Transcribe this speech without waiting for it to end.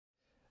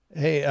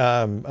Hey,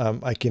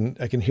 I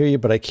can hear you,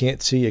 but I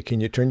can't see you.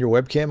 Can you turn your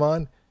webcam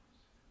on?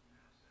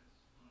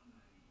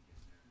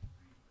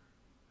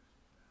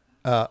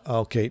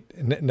 Okay.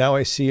 Now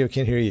I see you.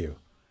 Can't hear you.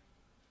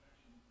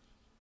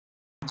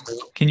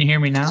 Can you hear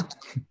me now?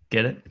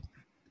 Get it?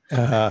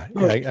 Yeah,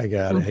 Oh, I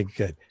got it. Hey,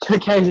 good.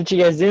 guys, what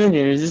you guys doing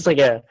here? Is this like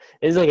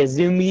a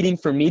Zoom meeting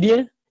for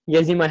media? You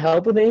guys need my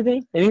help with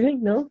anything?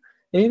 Anything? No?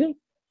 Anything?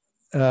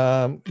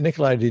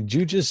 Nikolai, did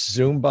you just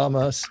Zoom bomb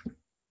us?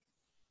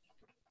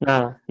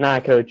 Nah,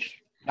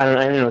 coach. I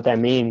don't know what that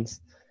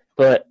means.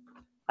 But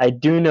I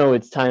do know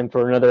it's time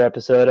for another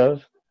episode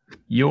of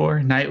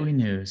Your nightly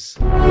news.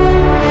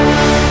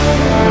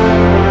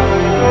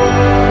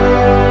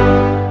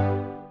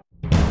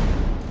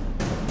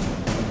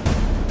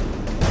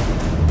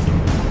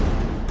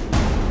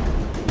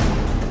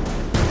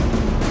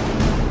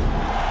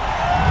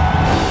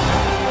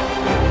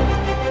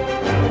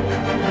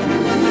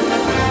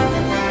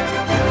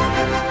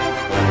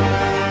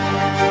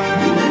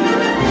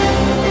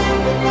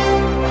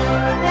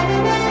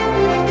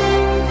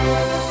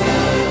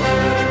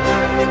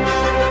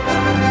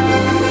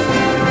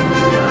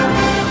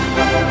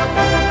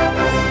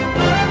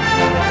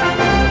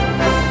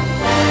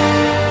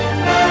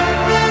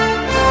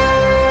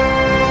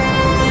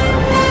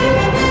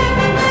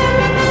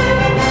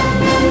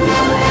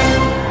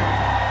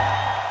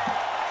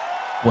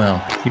 Well,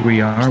 here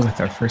we are with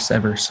our first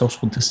ever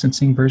social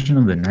distancing version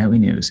of the nightly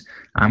news.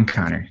 I'm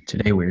Connor.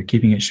 Today we're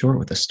keeping it short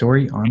with a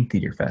story on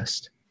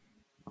Theaterfest.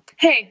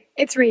 Hey,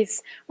 it's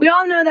Reese. We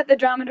all know that the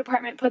drama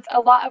department puts a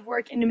lot of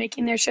work into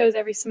making their shows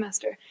every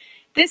semester.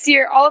 This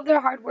year, all of their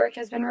hard work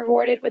has been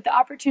rewarded with the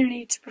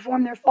opportunity to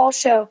perform their fall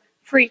show,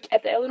 Freak,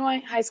 at the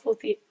Illinois High School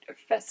Theater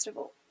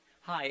Festival.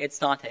 Hi, it's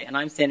Dante, and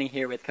I'm standing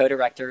here with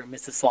co-director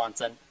Mrs.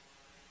 Swanson.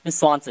 Ms.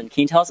 Swanson,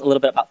 can you tell us a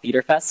little bit about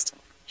Theaterfest?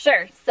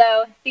 Sure.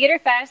 So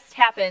Theaterfest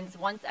happens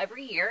once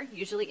every year,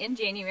 usually in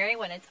January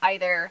when it's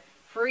either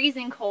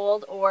freezing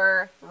cold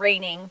or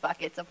raining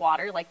buckets of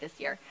water like this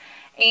year.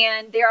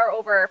 And there are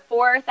over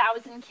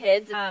 4,000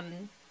 kids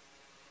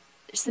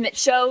submit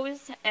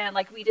shows, and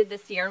like we did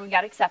this year, and we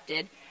got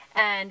accepted.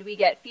 And we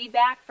get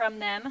feedback from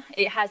them.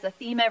 It has a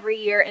theme every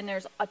year, and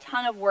there's a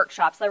ton of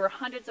workshops. There were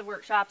hundreds of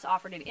workshops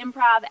offered in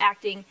improv,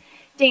 acting,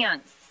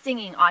 dance,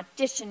 singing,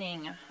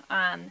 auditioning,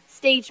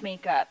 stage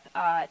makeup,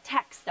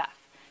 tech stuff.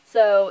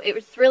 So it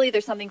was really,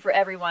 there's something for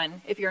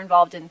everyone if you're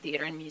involved in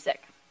theater and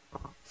music.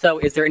 So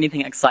is there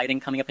anything exciting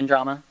coming up in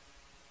drama?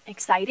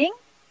 Exciting?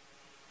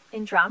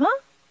 In drama?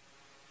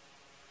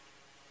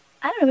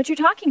 I don't know what you're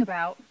talking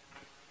about.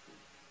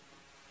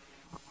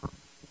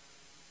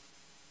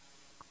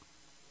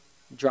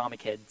 Drama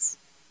kids.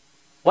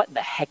 What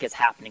the heck is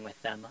happening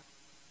with them?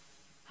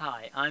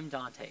 Hi, I'm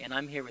Dante, and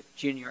I'm here with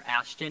Junior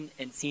Ashton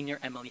and Senior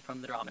Emily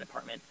from the drama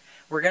department.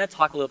 We're going to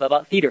talk a little bit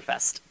about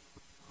Theaterfest.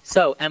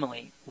 So,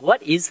 Emily,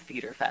 what is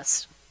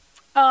Theaterfest?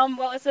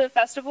 Well, it's a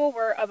festival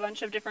where a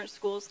bunch of different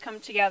schools come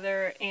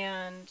together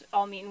and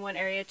all meet in one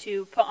area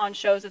to put on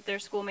shows that their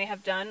school may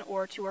have done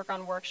or to work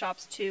on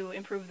workshops to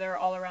improve their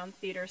all-around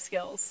theater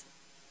skills.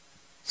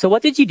 So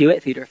what did you do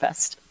at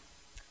Theaterfest?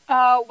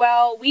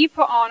 Well, we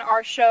put on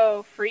our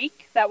show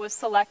Freak that was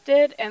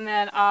selected, and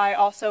then I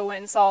also went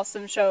and saw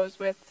some shows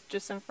with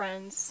just some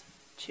friends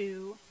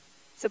to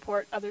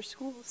support other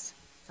schools.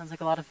 Sounds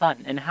like a lot of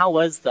fun. And how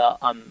was the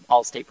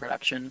all-state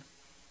production?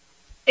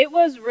 It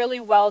was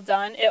really well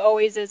done. It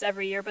always is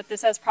every year, but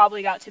this has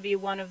probably got to be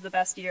one of the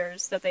best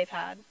years that they've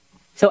had.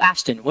 So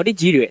Ashton, what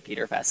did you do at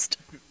Theaterfest?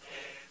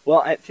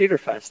 Well, at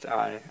Theaterfest,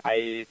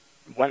 I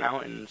went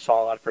out and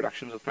saw a lot of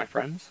productions with my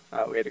friends.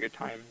 We had a good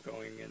time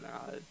going and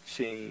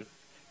seeing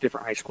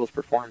different high schools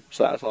perform,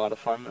 so that was a lot of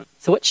fun.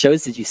 So what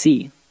shows did you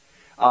see?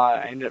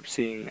 I ended up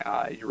seeing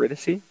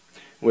Eurydice,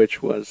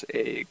 which was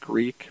a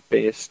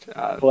Greek-based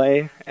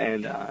play,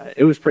 and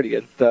it was pretty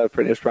good. It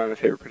was probably my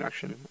favorite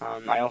production.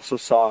 I also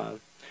saw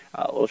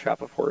Little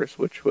Shop of Horrors,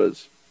 which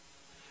was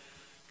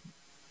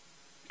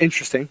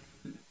interesting.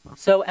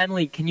 So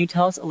Emily, can you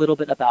tell us a little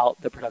bit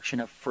about the production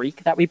of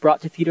Freak that we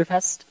brought to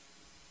Theaterfest?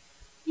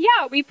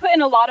 Yeah, we put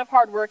in a lot of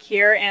hard work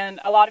here,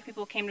 and a lot of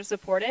people came to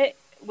support it,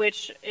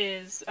 which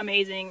is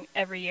amazing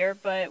every year.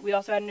 But we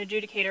also had an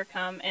adjudicator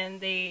come, and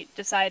they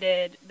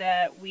decided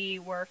that we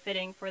were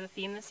fitting for the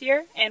theme this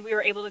year, and we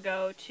were able to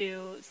go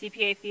to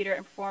CPA Theater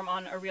and perform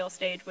on a real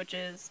stage, which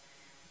is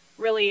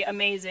really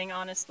amazing,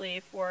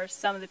 honestly, for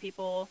some of the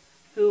people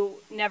who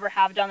never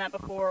have done that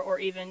before, or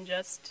even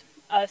just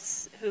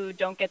us who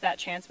don't get that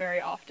chance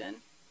very often.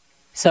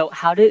 So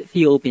how did it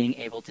feel being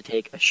able to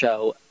take a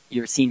show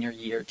your senior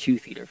year to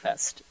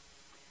Theaterfest?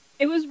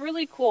 It was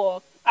really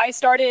cool. I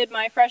started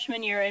my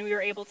freshman year, and we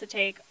were able to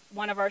take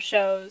one of our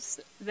shows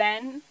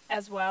then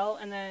as well,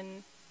 and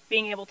then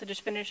being able to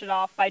just finish it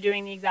off by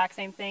doing the exact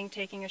same thing,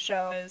 taking a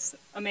show, was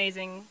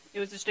amazing. It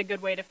was just a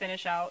good way to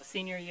finish out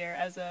senior year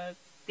as a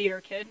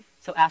theater kid.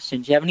 So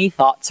Ashton, do you have any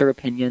thoughts or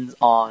opinions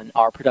on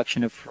our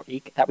production of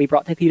Freak that we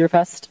brought to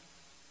Theaterfest?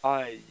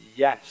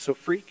 Yeah, so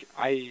Freak,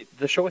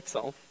 the show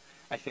itself,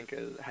 I think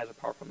has a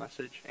powerful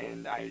message,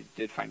 and I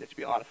did find it to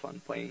be a lot of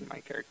fun playing my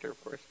character,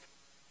 of course.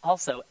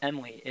 Also,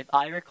 Emily, if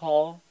I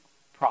recall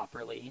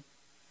properly,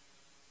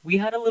 we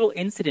had a little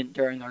incident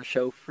during our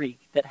show Freak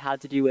that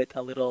had to do with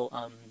a little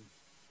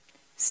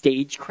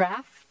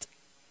stagecraft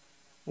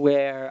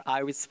where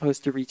I was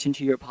supposed to reach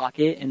into your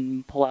pocket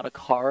and pull out a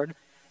card.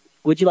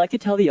 Would you like to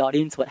tell the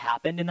audience what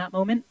happened in that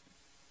moment?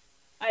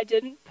 I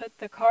didn't put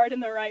the card in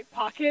the right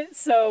pocket,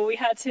 so we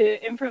had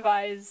to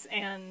improvise,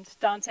 and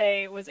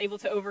Dante was able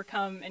to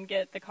overcome and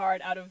get the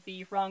card out of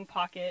the wrong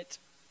pocket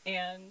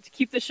and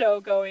keep the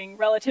show going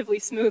relatively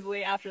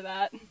smoothly after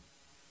that.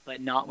 But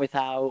not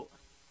without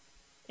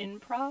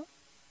Improv?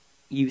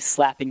 you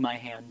slapping my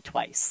hand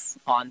twice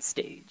on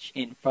stage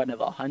in front of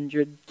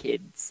 100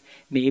 kids,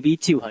 maybe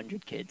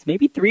 200 kids,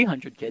 maybe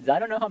 300 kids. I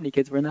don't know how many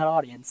kids were in that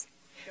audience.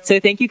 So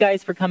thank you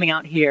guys for coming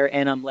out here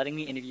and letting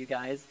me interview you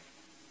guys.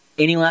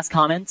 Any last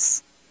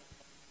comments?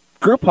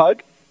 Group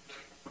hug.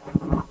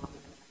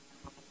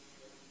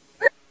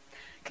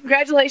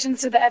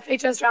 Congratulations to the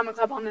FHS Drama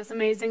Club on this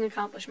amazing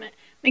accomplishment.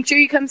 Make sure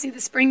you come see the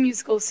spring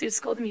musical,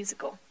 Seussical the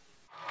Musical.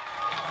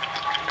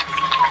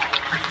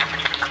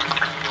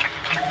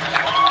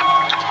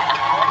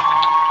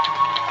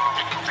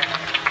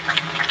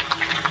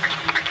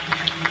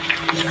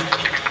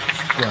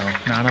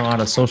 Well, not a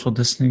lot of social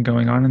distancing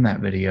going on in that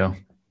video.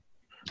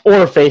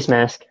 Or a face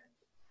mask.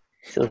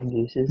 So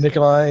conduces.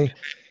 Nikolai,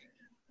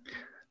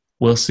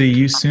 We'll see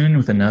you soon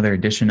with another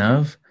edition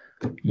of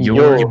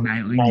Your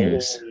Nightly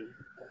News.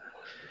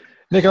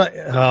 Nikolai,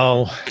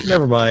 oh,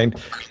 never mind.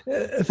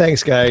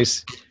 Thanks,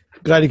 guys.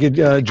 Glad you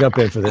could jump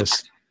in for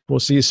this.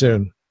 We'll see you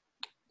soon.